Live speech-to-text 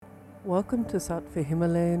Welcome to Sattva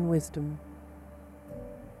Himalayan Wisdom.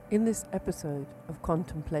 In this episode of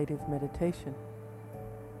contemplative meditation,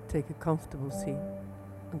 take a comfortable seat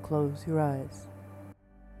and close your eyes.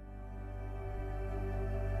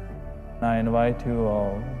 I invite you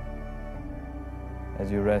all,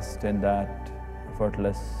 as you rest in that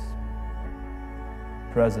effortless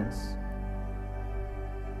presence,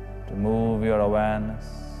 to move your awareness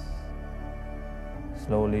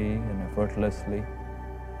slowly and effortlessly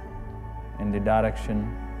in the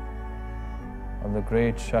direction of the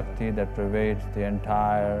great Shakti that pervades the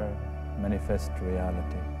entire manifest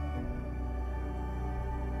reality.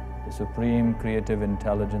 The supreme creative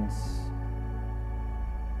intelligence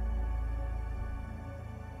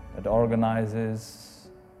that organizes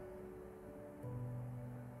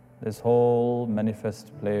this whole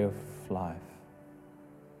manifest play of life.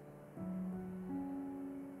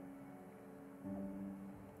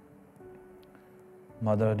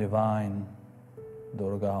 Mother Divine,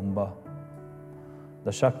 Durga Amba,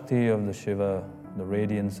 the Shakti of the Shiva, the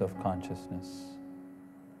radiance of consciousness,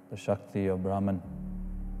 the Shakti of Brahman.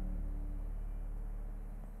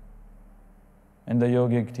 In the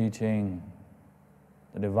yogic teaching,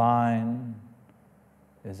 the divine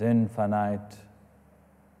is infinite,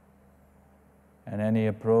 and any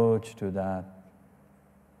approach to that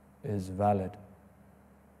is valid.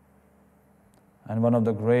 And one of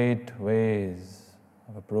the great ways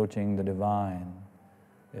of approaching the divine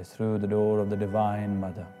is through the door of the Divine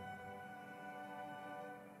Mother.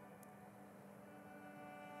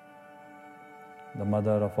 The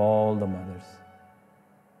mother of all the mothers.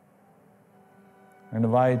 I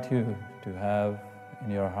invite you to have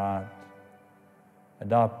in your heart,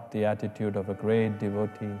 adopt the attitude of a great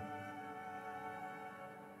devotee,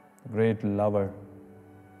 a great lover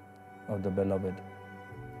of the beloved.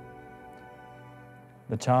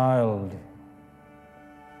 The child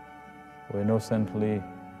who innocently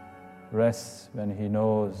rests when he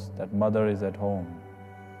knows that mother is at home.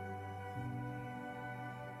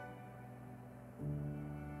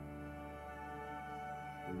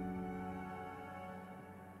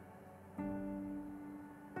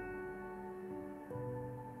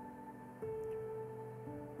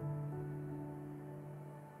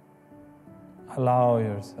 Allow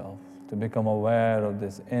yourself to become aware of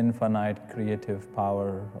this infinite creative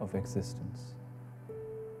power of existence.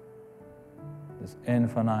 This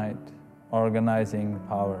infinite organizing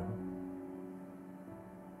power.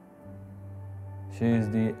 She is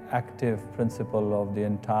the active principle of the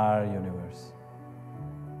entire universe.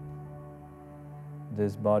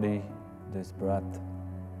 This body, this breath,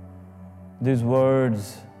 these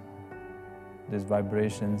words, these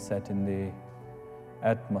vibrations set in the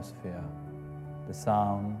atmosphere, the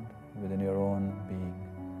sound within your own being,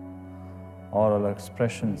 all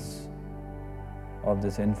expressions of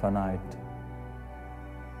this infinite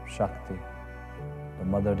Shakti, the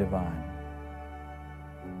Mother Divine.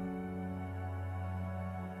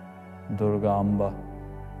 Durga Amba,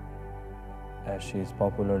 as she is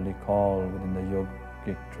popularly called within the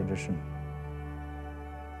yogic tradition.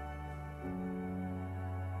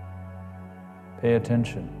 Pay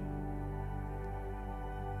attention.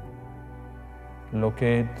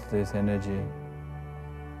 Locate this energy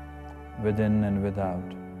within and without.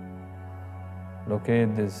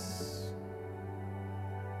 Locate this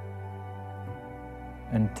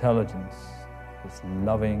intelligence, this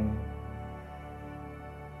loving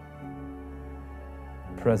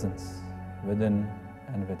presence within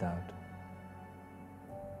and without.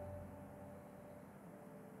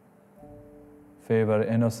 Favor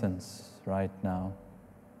innocence right now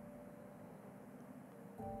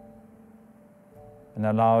and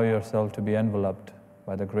allow yourself to be enveloped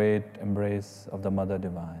by the great embrace of the Mother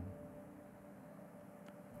Divine.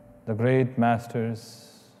 The great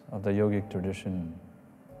masters of the yogic tradition,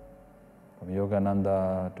 from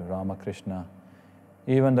Yogananda to Ramakrishna,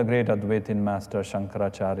 even the great Advaitin master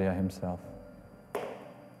Shankaracharya himself.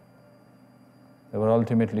 They were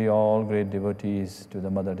ultimately all great devotees to the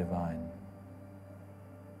Mother Divine.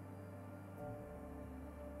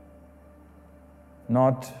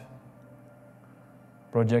 Not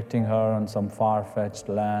projecting her on some far-fetched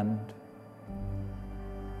land,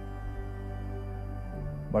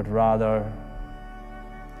 but rather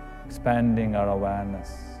expanding our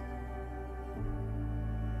awareness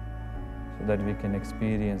so that we can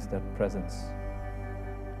experience that presence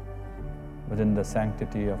within the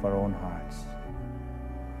sanctity of our own hearts.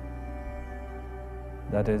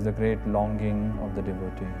 That is the great longing of the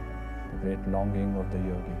devotee, the great longing of the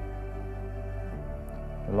yogi,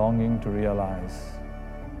 the longing to realize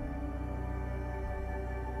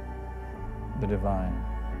the divine.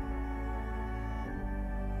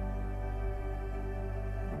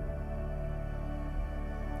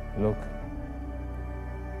 Look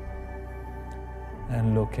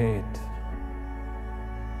and locate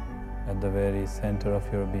at the very center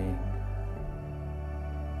of your being.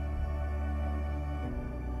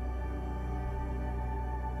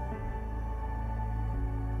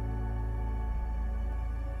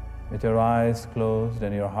 With your eyes closed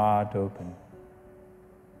and your heart open,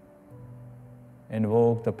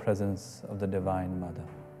 invoke the presence of the Divine Mother.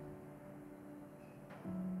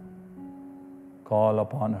 Call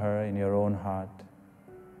upon her in your own heart.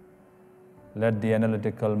 Let the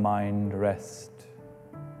analytical mind rest.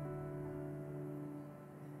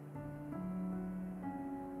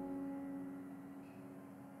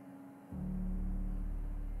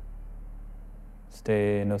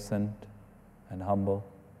 Stay innocent and humble.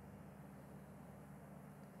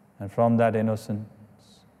 And from that innocence,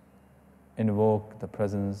 invoke the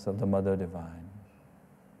presence of the Mother Divine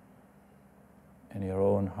in your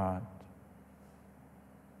own heart.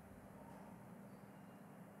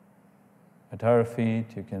 At her feet,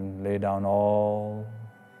 you can lay down all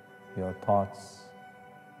your thoughts,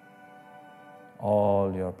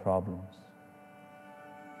 all your problems.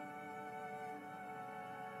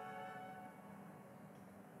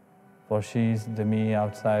 For she is the me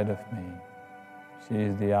outside of me. She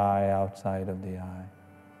is the I outside of the I.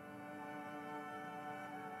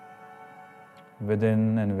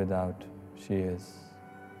 Within and without, she is.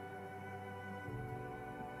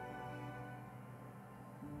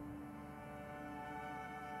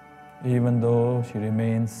 Even though she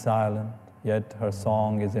remains silent, yet her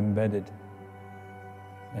song is embedded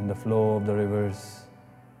in the flow of the rivers,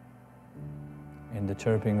 in the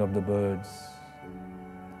chirping of the birds,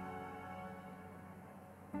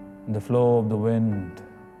 in the flow of the wind,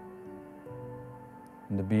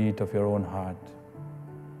 in the beat of your own heart.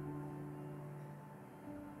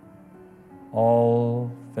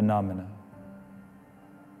 All phenomena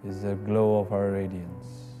is the glow of her radiance,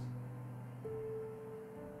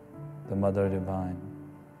 the Mother Divine.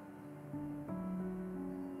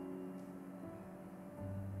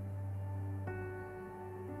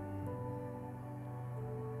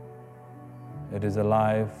 It is a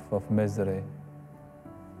life of misery,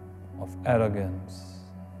 of arrogance,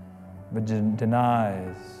 which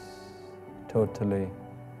denies totally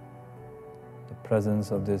the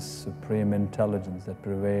presence of this supreme intelligence that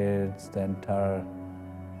pervades the entire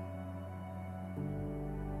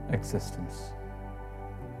existence.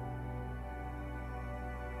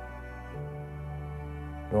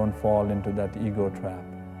 Don't fall into that ego trap.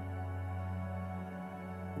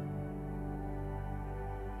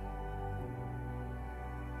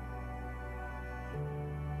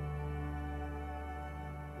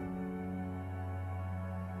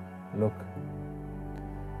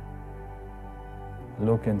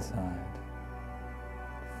 Look inside.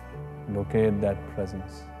 Locate that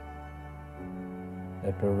presence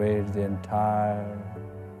that pervades the entire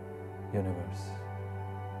universe.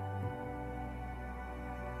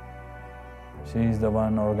 She is the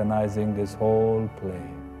one organizing this whole play,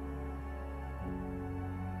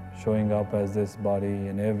 showing up as this body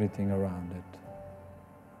and everything around it.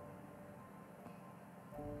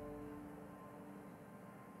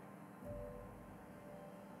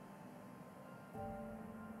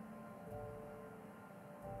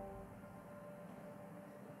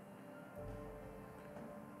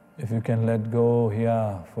 If you can let go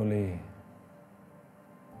here fully,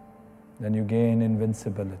 then you gain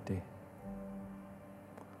invincibility.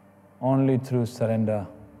 Only through surrender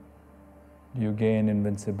do you gain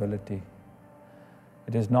invincibility.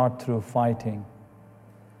 It is not through fighting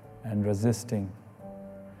and resisting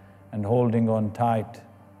and holding on tight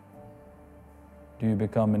do you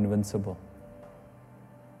become invincible.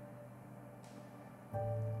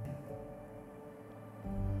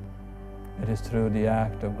 It is through the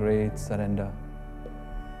act of great surrender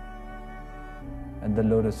at the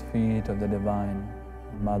lotus feet of the Divine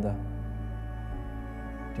Mother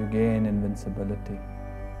to gain invincibility.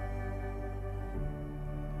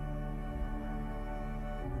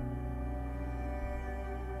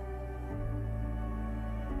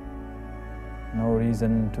 No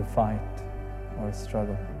reason to fight or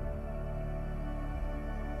struggle.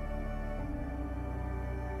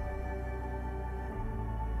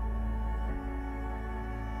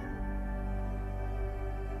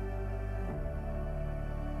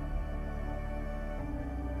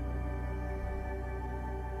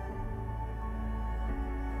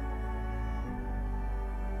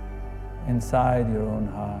 Inside your own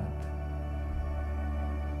heart,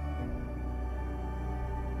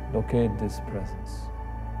 locate this presence.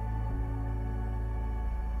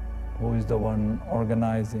 Who is the one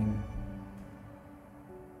organizing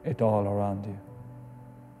it all around you?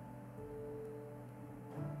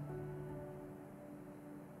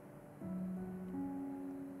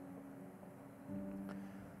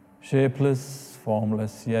 shapeless,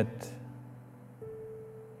 formless, yet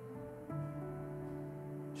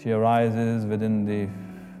she arises within the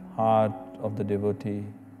heart of the devotee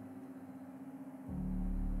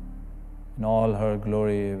in all her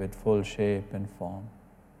glory with full shape and form.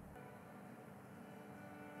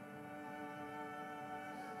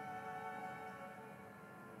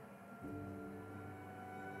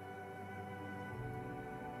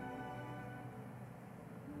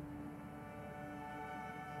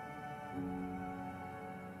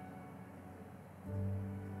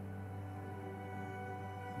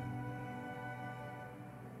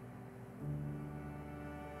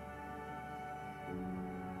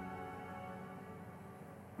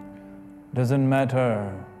 Doesn't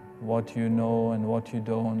matter what you know and what you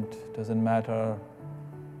don't. Doesn't matter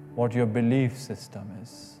what your belief system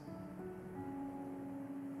is.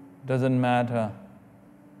 Doesn't matter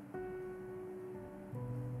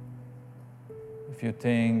if you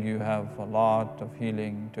think you have a lot of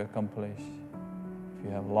healing to accomplish, if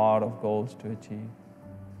you have a lot of goals to achieve.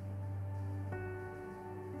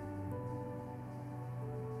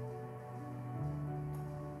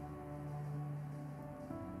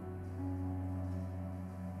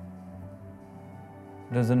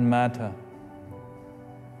 Doesn't matter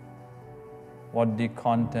what the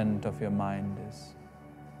content of your mind is.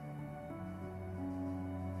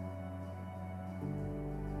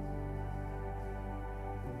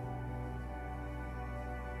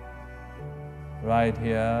 Right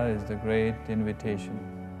here is the great invitation.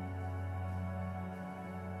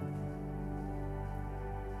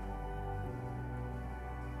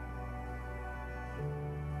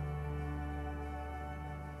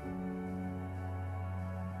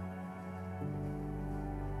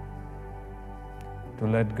 To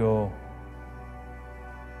let go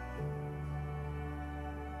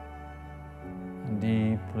and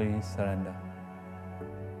deeply surrender.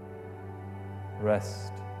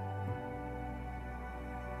 Rest.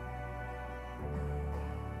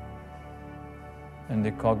 In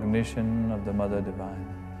the cognition of the Mother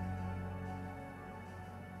Divine.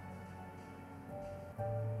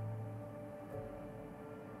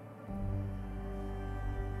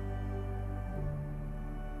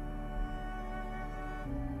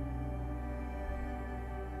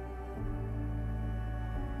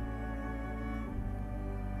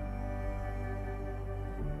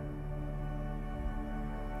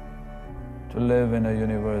 To live in a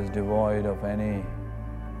universe devoid of any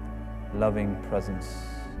loving presence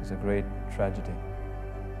is a great tragedy.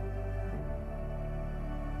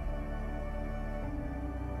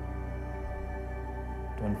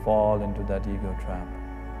 Don't fall into that ego trap.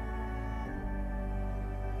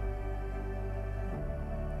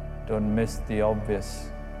 Don't miss the obvious.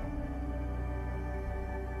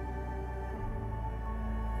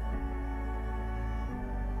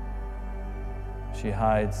 She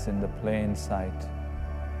hides in the plain sight,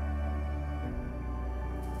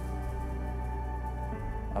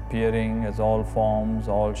 appearing as all forms,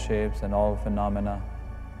 all shapes, and all phenomena,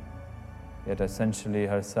 yet essentially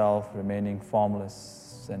herself remaining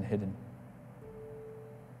formless and hidden.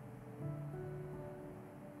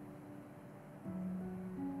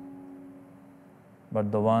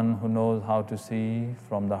 But the one who knows how to see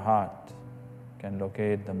from the heart can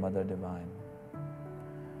locate the Mother Divine.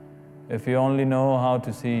 If you only know how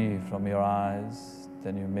to see from your eyes,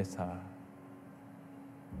 then you miss her.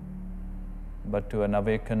 But to an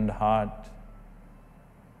awakened heart,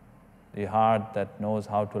 the heart that knows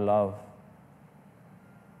how to love,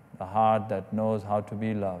 the heart that knows how to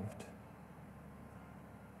be loved,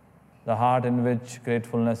 the heart in which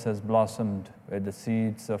gratefulness has blossomed, where the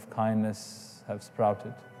seeds of kindness have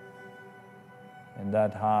sprouted, in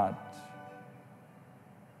that heart,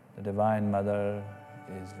 the Divine Mother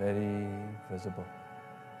is very visible.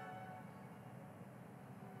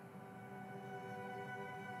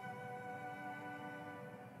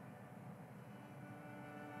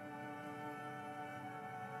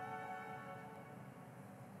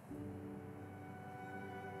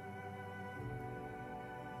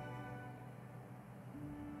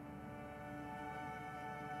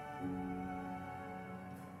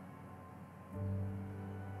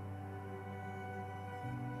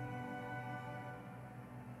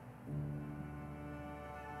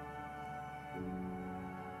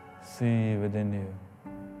 See within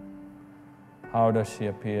you. How does she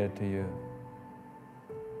appear to you?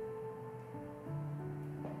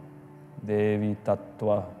 Devi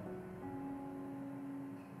Tattva.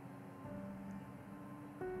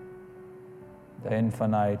 The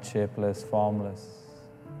infinite, shapeless, formless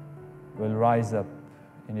will rise up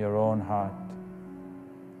in your own heart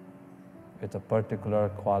with a particular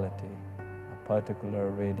quality, a particular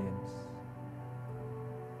radiance.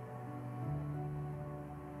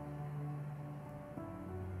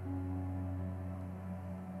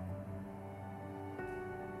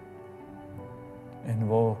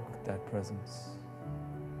 Invoke that presence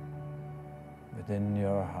within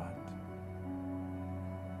your heart.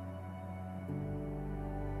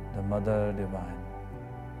 The Mother Divine.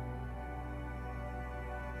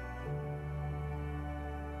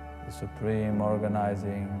 The supreme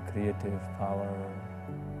organizing, creative power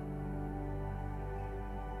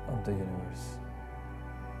of the universe.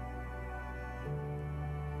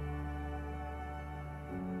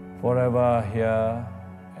 Forever, here,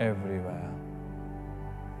 everywhere.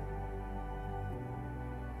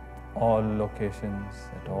 All locations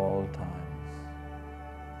at all times.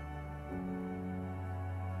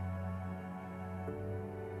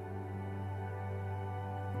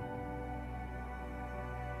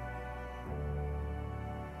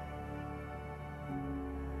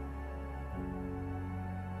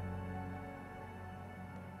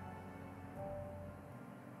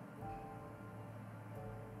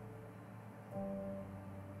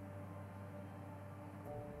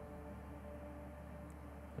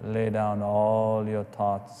 Lay down all your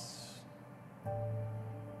thoughts,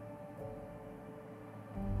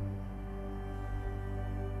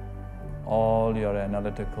 all your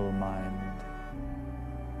analytical mind,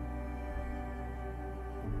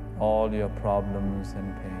 all your problems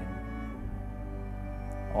and pain,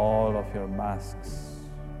 all of your masks.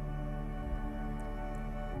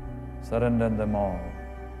 Surrender them all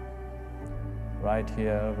right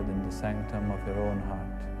here within the sanctum of your own heart.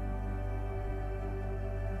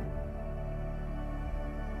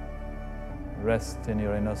 Rest in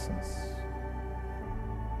your innocence.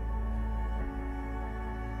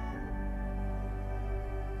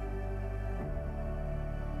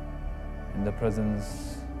 In the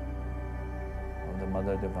presence of the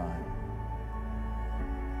Mother Divine.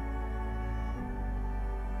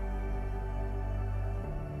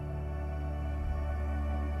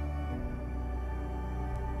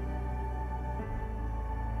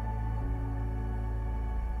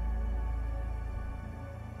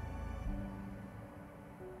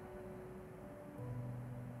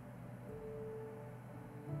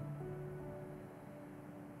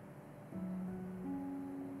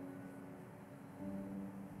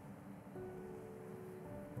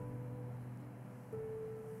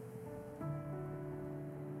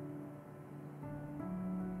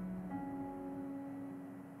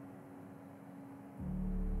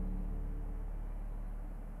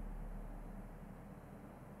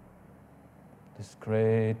 This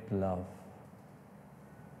great love,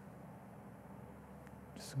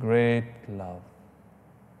 this great love,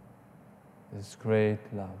 this great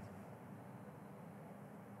love.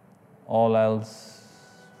 All else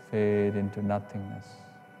fade into nothingness.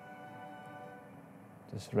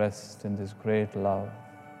 Just rest in this great love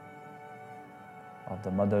of the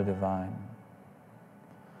Mother Divine.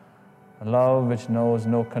 A love which knows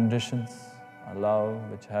no conditions, a love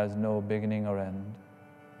which has no beginning or end.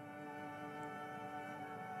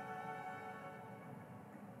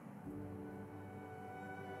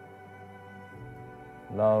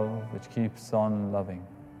 Love which keeps on loving.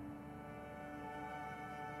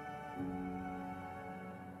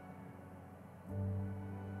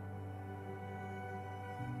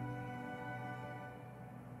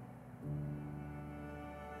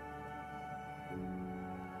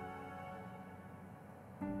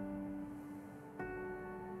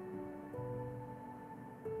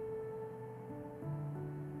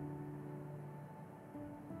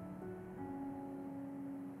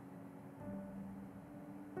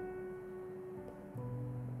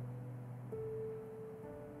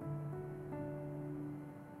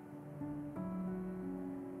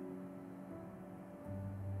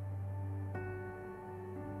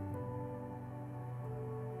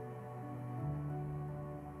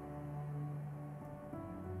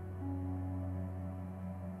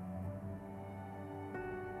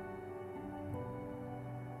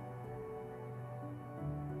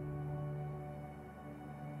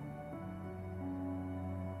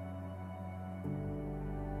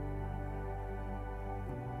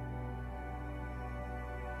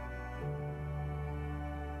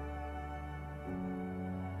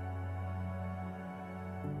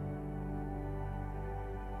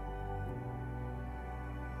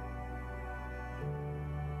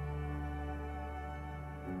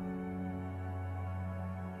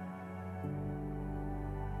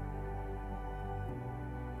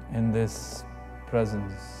 In this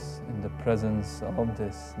presence, in the presence of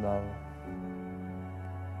this love,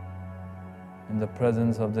 in the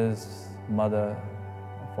presence of this Mother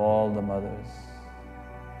of all the mothers.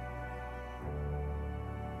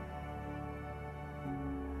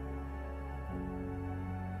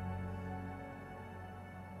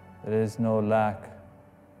 There is no lack.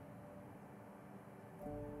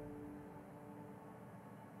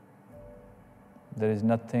 There is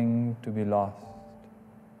nothing to be lost.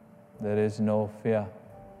 There is no fear.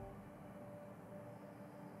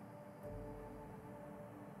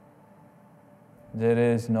 There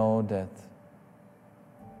is no death.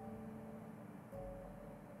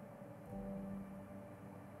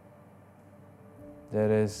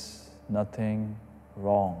 There is nothing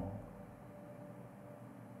wrong.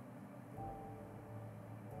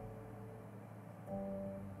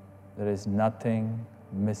 There is nothing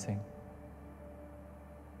missing.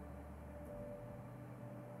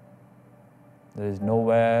 There is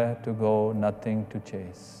nowhere to go, nothing to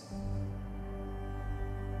chase.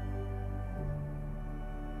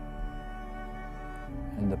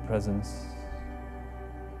 In the presence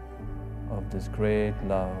of this great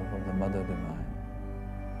love of the Mother Divine.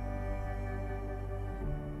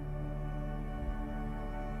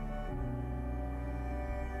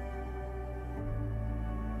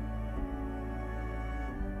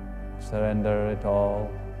 Surrender it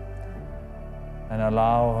all and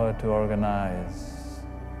allow her to organize.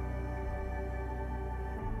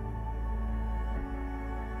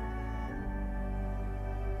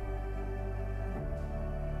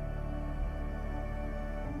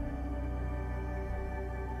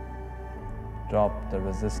 Drop the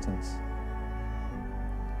resistance.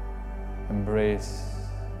 Embrace.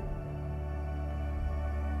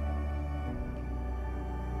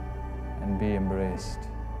 And be embraced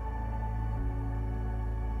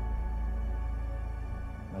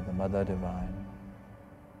by the Mother Divine.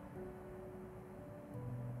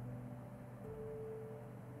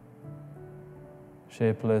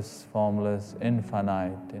 Shapeless, formless,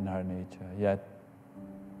 infinite in her nature, yet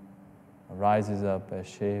rises up as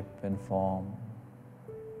shape and form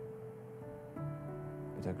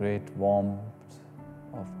with a great warmth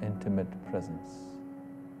of intimate presence.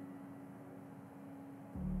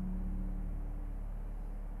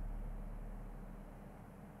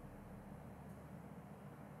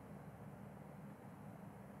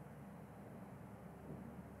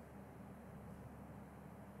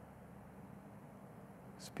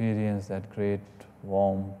 Experience that great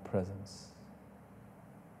warm presence.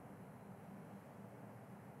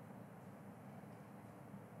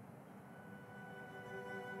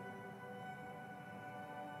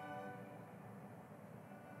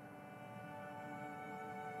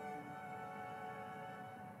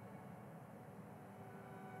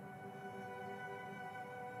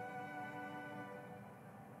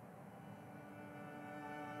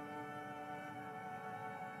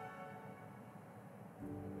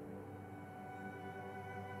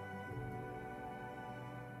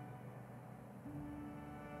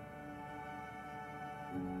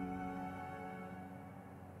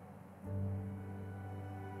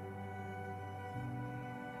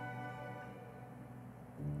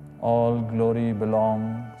 All glory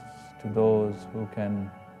belongs to those who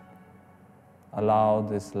can allow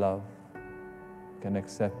this love, can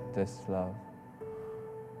accept this love,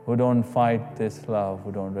 who don't fight this love,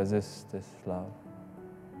 who don't resist this love.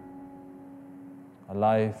 A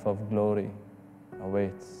life of glory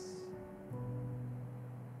awaits.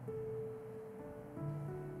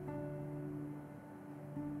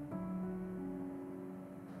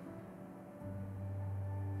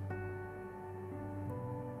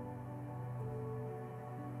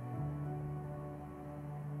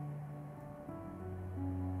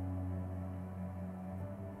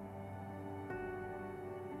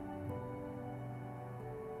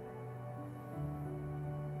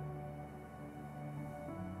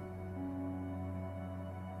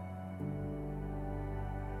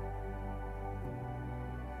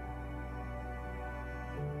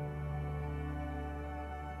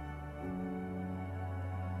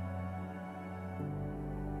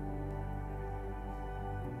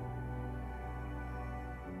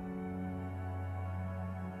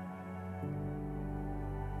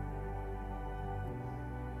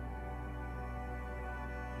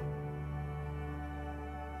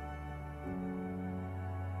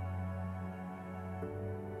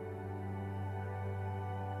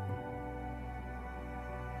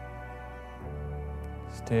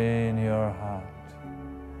 Stay in your heart,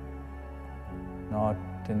 not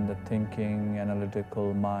in the thinking,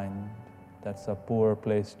 analytical mind. That's a poor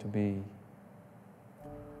place to be.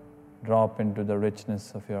 Drop into the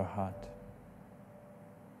richness of your heart.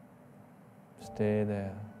 Stay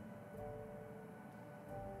there.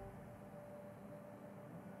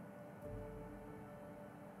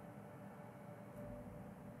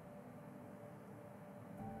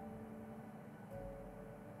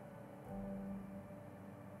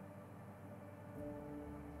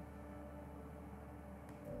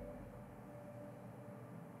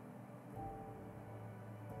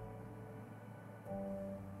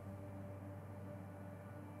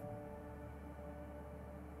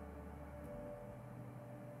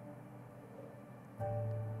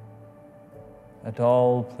 at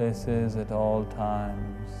all places, at all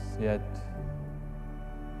times, yet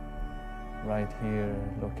right here,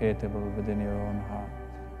 locatable within your own heart.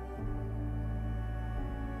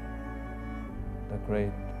 The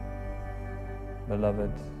great,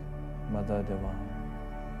 beloved Mother Divine.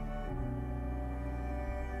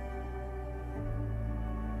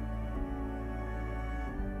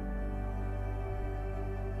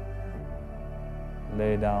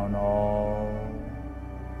 Lay down all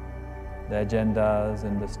the agendas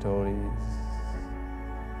and the stories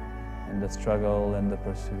and the struggle and the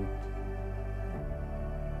pursuit.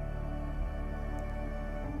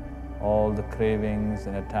 All the cravings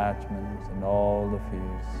and attachments and all the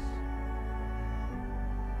fears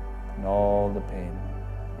and all the pain,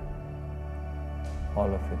 all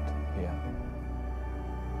of it here.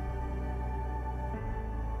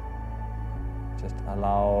 Just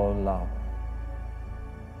allow love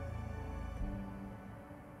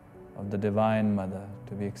of the Divine Mother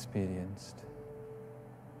to be experienced.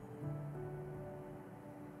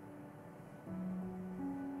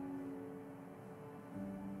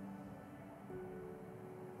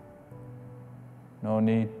 No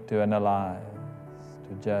need to analyze,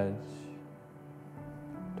 to judge,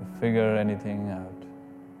 to figure anything out.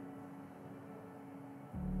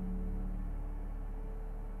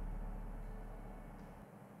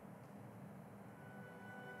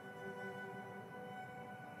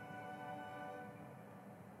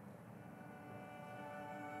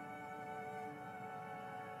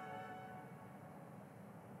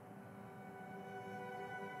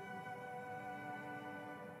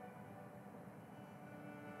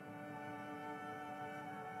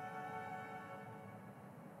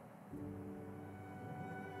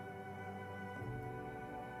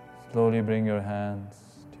 Slowly bring your hands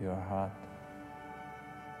to your heart.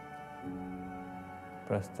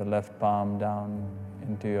 Press the left palm down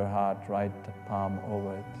into your heart, right palm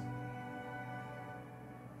over it.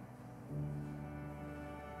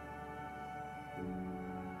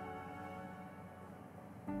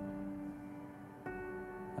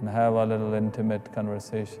 And have a little intimate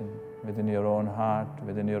conversation within your own heart,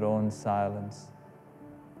 within your own silence.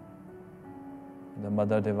 The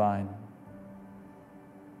Mother Divine.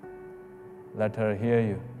 Let her hear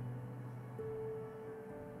you.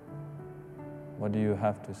 What do you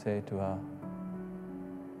have to say to her?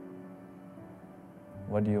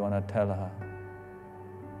 What do you want to tell her?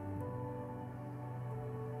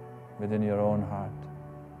 Within your own heart.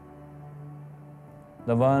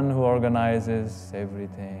 The one who organizes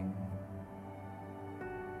everything.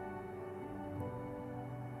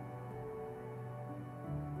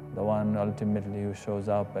 The one ultimately who shows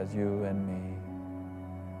up as you and me.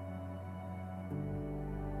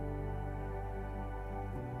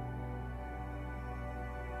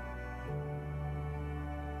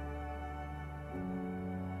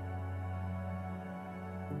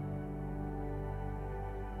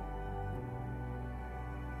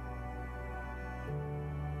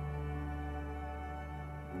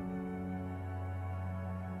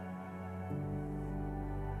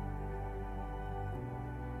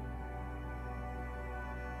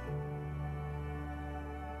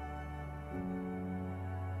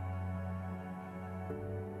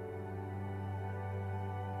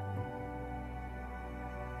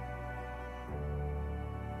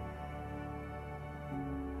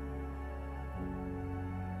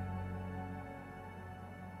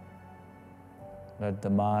 Let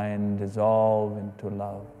the mind dissolve into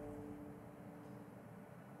love.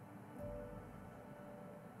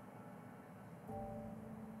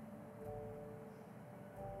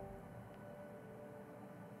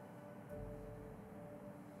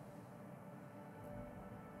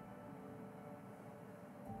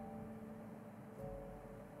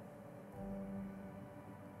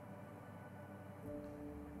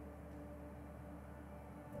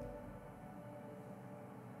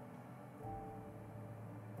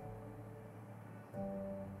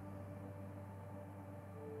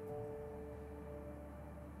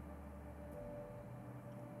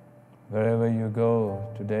 Wherever you go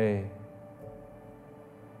today,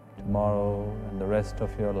 tomorrow, and the rest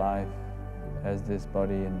of your life as this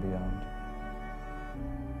body and beyond,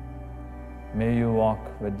 may you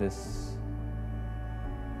walk with this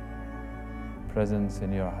presence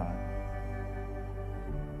in your heart.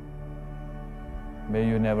 May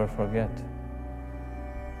you never forget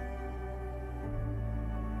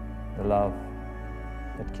the love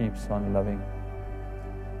that keeps on loving.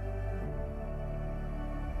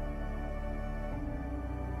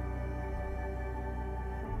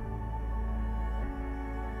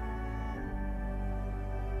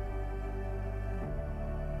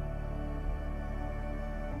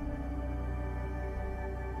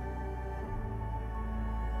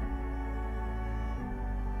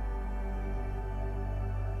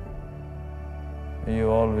 May you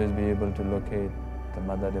always be able to locate the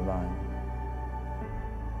Mother Divine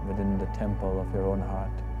within the temple of your own heart.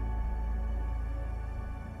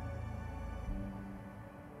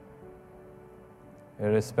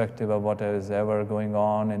 Irrespective of what is ever going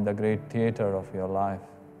on in the great theater of your life,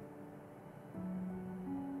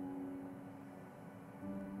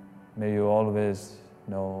 may you always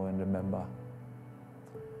know and remember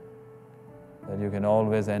that you can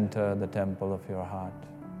always enter the temple of your heart,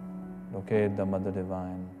 locate the Mother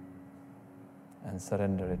Divine, and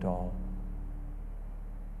surrender it all,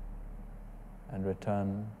 and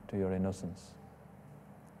return to your innocence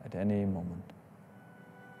at any moment.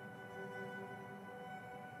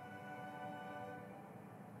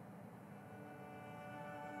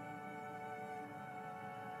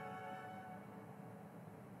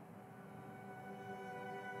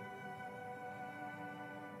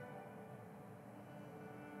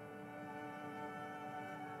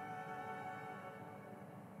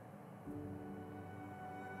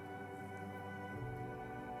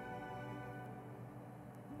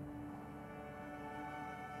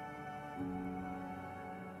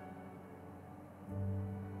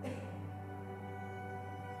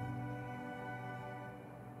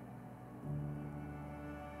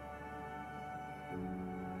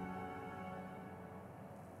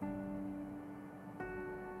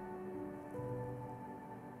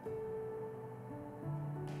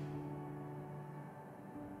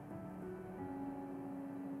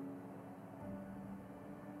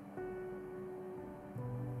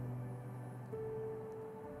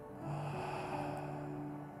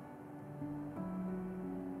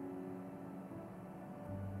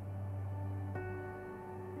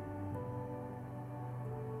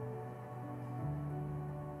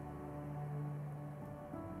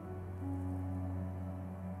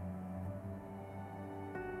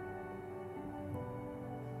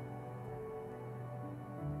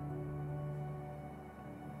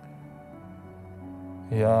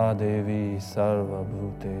 Ya Devi Sarva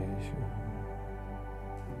Bhuteshu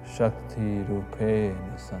Shakti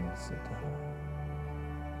Rupena Sansita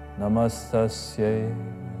Namastasye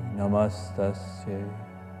Namastasye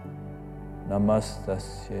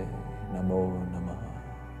Namastasye Namo Namaha.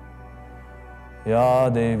 Ya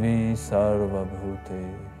Devi Sarva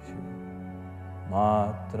Bhuteshu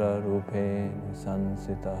Matra Rupena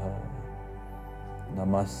Sansita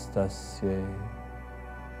Namastasye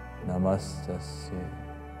Namastasye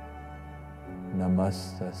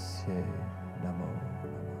Namastasye Namo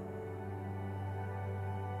Namaha.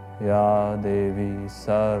 Ya Devi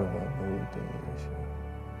Sarva Bhuteshu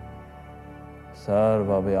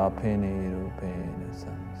Sarva Vyapini Rupena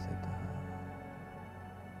Sansita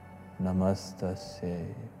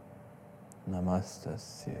Namastasye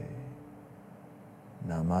Namastasye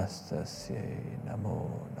Namastasye Namo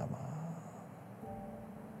Namaha.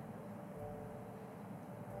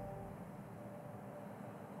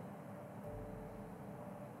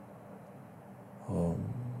 Om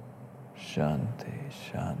Shanti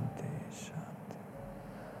Shanti Shanti.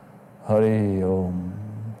 Hari Om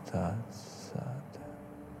Tat Sat.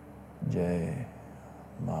 Jai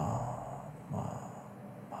Ma.